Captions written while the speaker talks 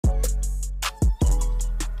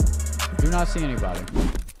Do not see anybody.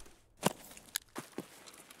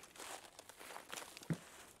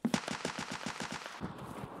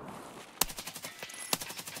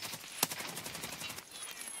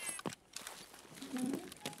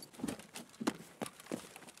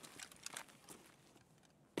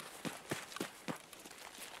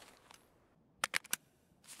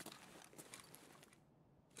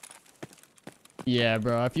 Yeah,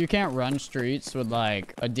 bro, if you can't run streets with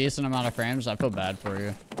like a decent amount of frames, I feel bad for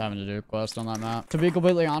you having to do a quest on that map. To be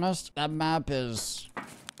completely honest, that map is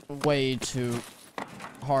way too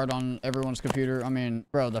hard on everyone's computer. I mean,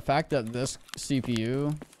 bro, the fact that this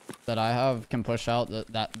CPU that I have can push out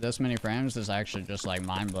this many frames is actually just like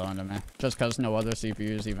mind-blowing to me. Just because no other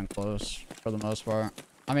CPU is even close for the most part.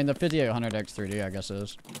 I mean, the 5800 X3D I guess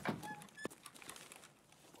is.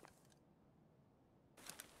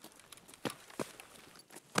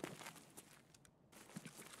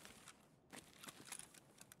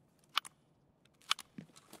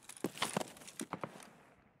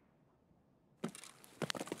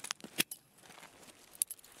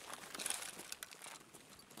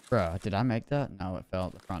 Bro, did I make that? No, it fell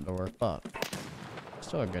out the front door. Fuck.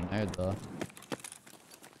 Still a good nade, though.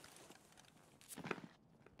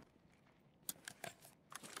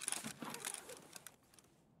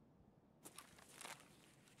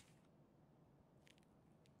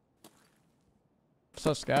 What's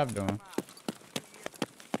that scab doing?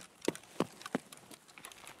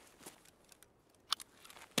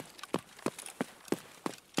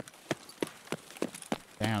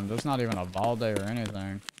 Damn, there's not even a Valde or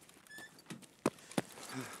anything.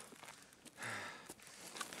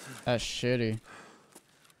 That's shitty.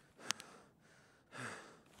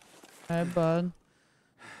 Hey, bud.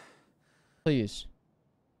 Please.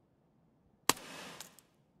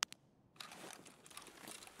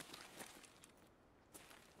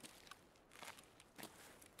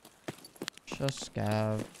 Just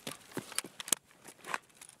scav.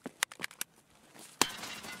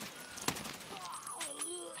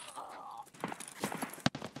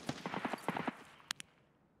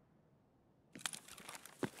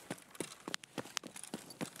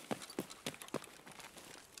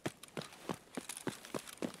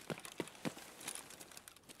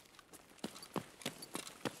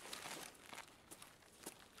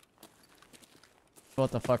 What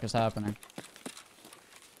the fuck is happening?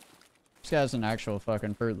 This guy's an actual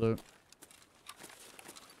fucking Fruit Loop.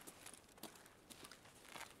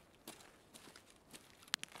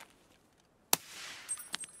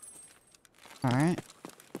 Alright.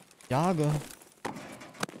 Y'all go.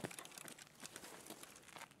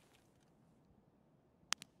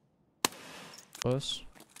 Puss.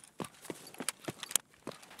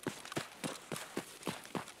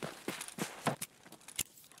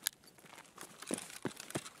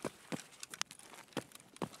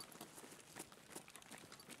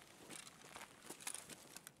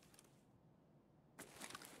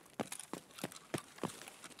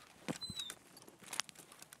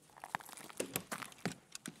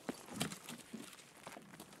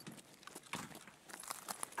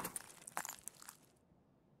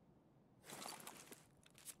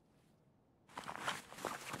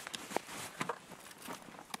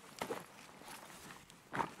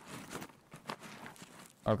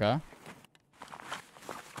 Okay.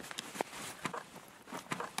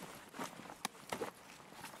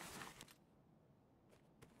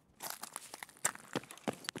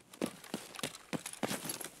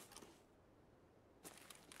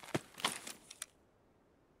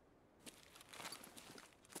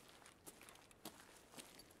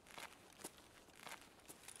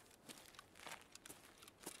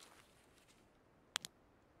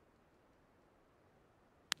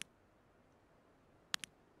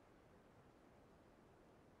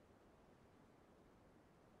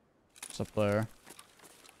 It's a player.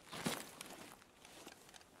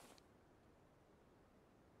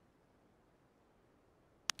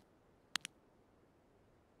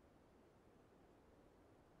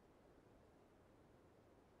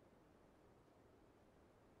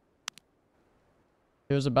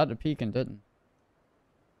 He was about to peek and didn't.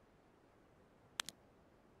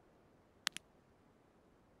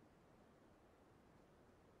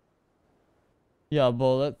 Yeah,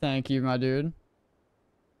 Bullet, thank you, my dude.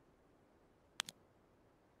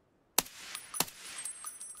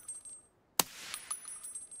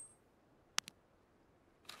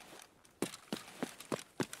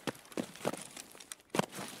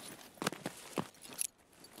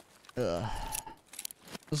 Ugh.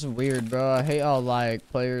 This is weird, bro. I hate how, like,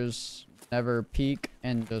 players never peek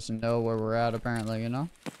and just know where we're at, apparently, you know?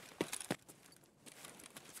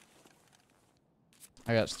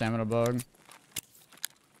 I got stamina bug.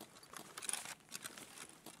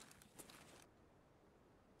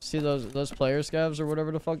 see those player scavs or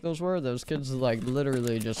whatever the fuck those were? Those kids like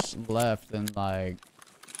literally just left and like,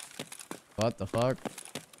 what the fuck?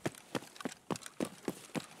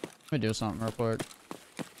 Let me do something real quick.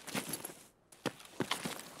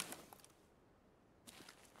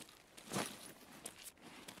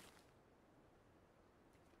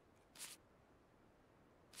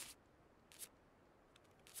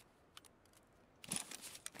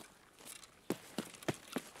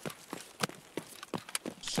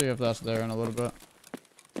 See if that's there in a little bit.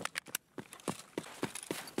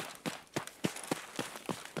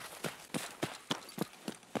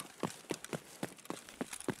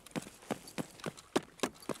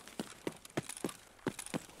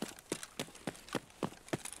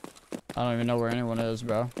 I don't even know where anyone is,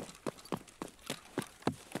 bro.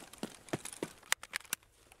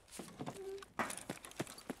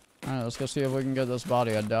 Alright, let's go see if we can get this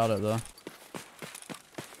body. I doubt it, though.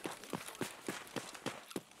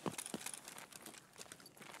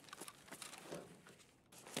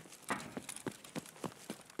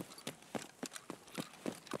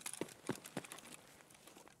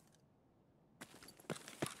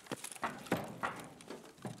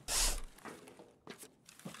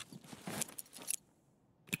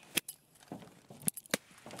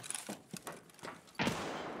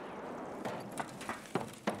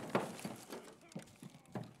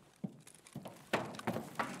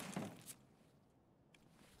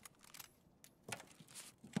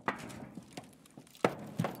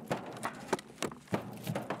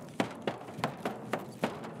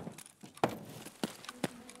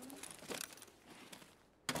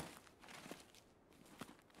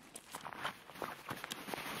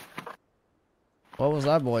 What was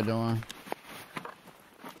that boy doing?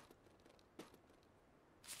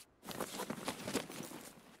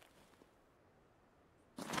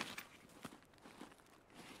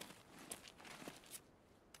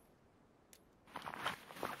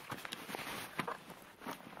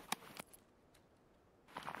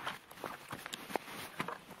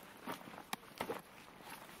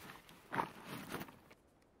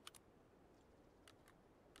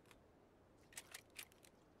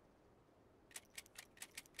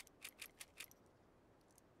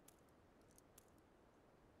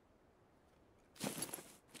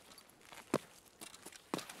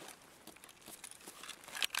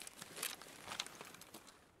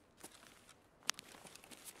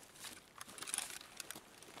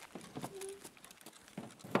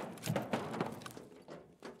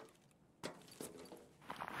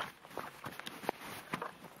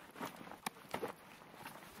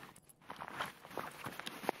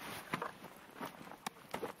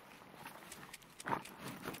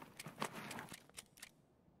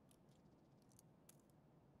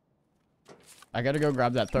 I gotta go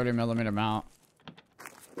grab that 30mm mount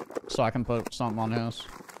so I can put something on his.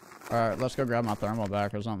 Alright, let's go grab my thermal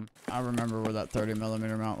back or something. I remember where that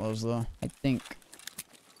 30mm mount was though. I think.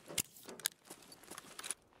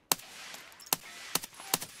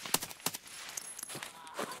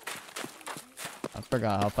 I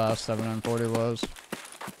forgot how fast 740 was.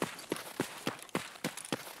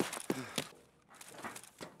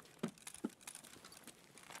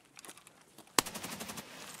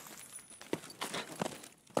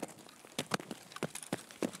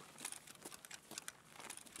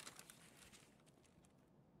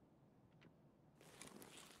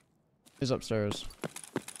 He's upstairs.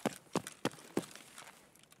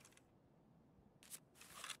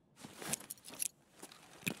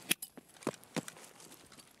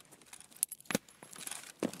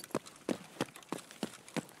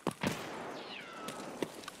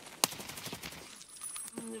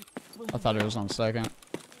 I thought it was on second.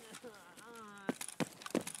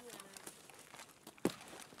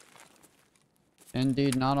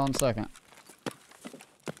 Indeed, not on second.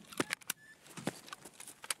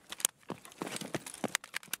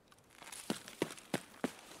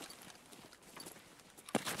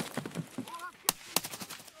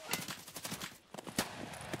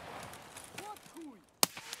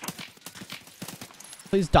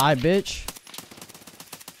 Please die, bitch.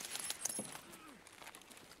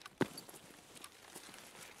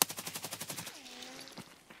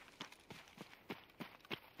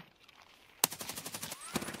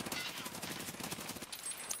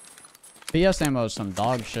 BS ammo is some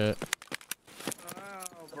dog shit.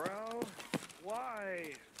 Oh, bro.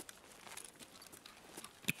 Why?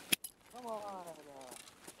 Come on.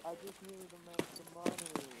 I just needed to make some money.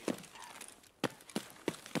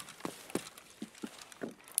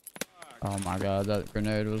 Oh my god, that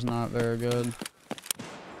grenade was not very good.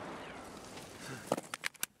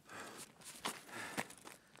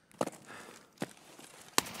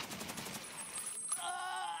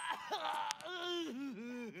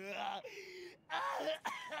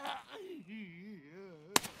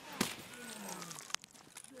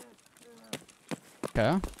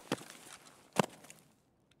 Okay.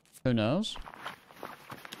 Who knows?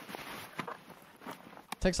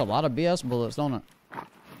 Takes a lot of BS bullets, don't it?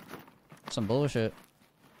 Some bullshit.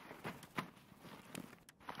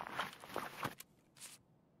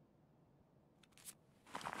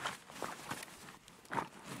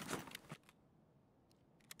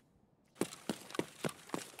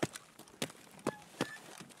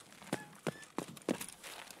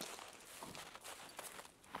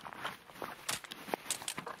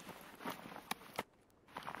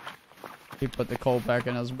 He put the coal back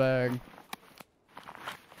in his bag.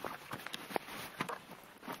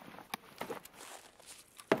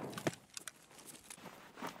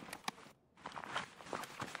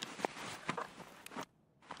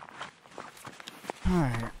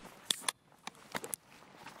 Alright. I'm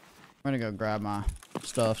gonna go grab my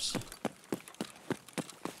stuffs.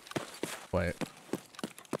 Wait.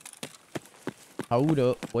 Hold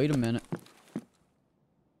up. Wait a minute.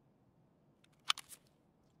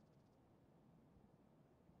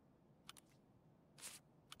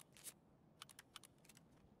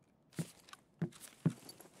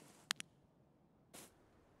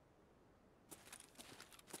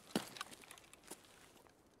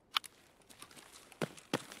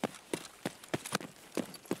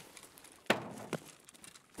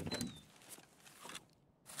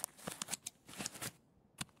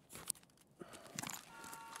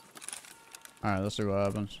 Alright, let's see what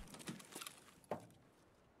happens.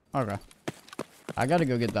 Okay. I gotta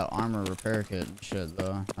go get that armor repair kit and shit,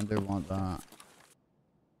 though. I do want that.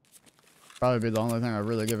 Probably be the only thing I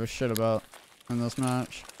really give a shit about in this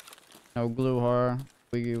match. No glue horror.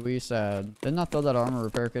 We sad. Didn't I throw that armor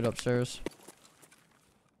repair kit upstairs?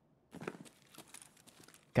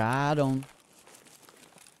 Got him.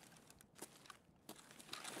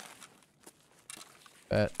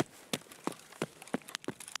 Bet.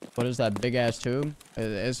 What is that big ass tube?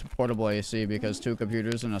 It's portable AC because 2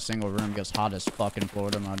 computers in a single room gets hot as fucking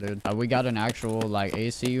Florida, my dude. We got an actual like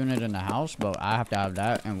AC unit in the house, but I have to have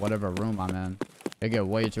that in whatever room I'm in. It get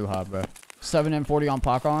way too hot, bro. 7M40 on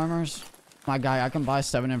pocket armors? My guy, I can buy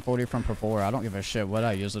 7M40 from Perfor. I don't give a shit what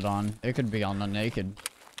I use it on. It could be on the naked.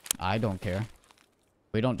 I don't care.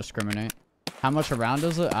 We don't discriminate. How much a round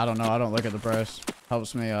is it? I don't know. I don't look at the price.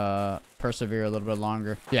 Helps me persevere a little bit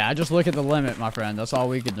longer. Yeah, I just look at the limit, my friend. That's all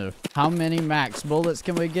we can do. How many max bullets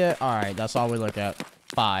can we get? All right, that's all we look at.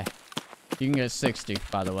 5. You can get 60,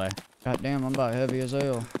 by the way. God damn, I'm about heavy as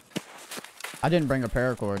hell. I didn't bring a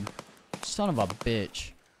paracord. Son of a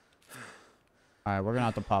bitch. All right, we're gonna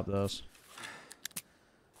have to pop those.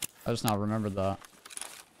 I just now remembered that.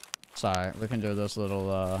 Sorry, we can do this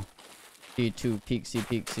little D2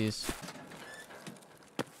 peeksies.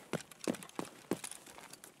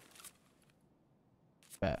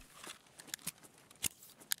 Bet.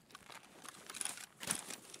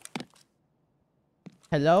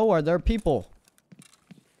 Hello, are there people?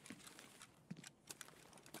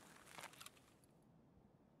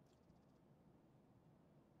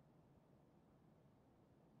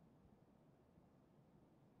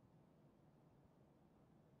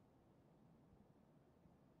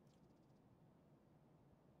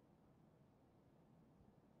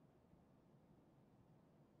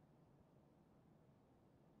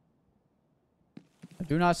 I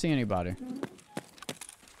do not see anybody.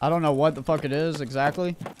 I don't know what the fuck it is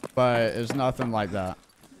exactly, but it's nothing like that.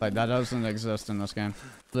 Like, that doesn't exist in this game.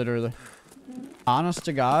 Literally. Honest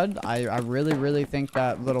to God, I really think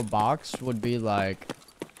that little box would be like...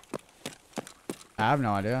 I have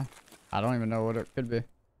no idea. I don't even know what it could be.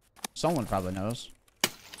 Someone probably knows.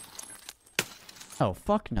 Oh,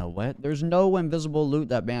 fuck no, what? There's no invisible loot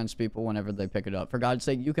that bans people whenever they pick it up. For God's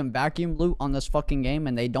sake, you can vacuum loot on this fucking game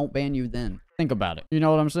and they don't ban you then. Think about it. You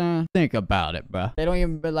know what I'm saying? Think about it, bro. They don't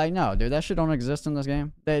even be like, no, dude, that shit don't exist in this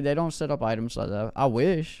game. They don't set up items like that. I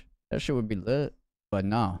wish. That shit would be lit. But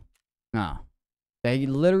no. No. They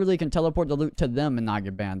literally can teleport the loot to them and not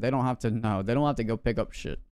get banned. They don't have to, no. They don't have to go pick up shit.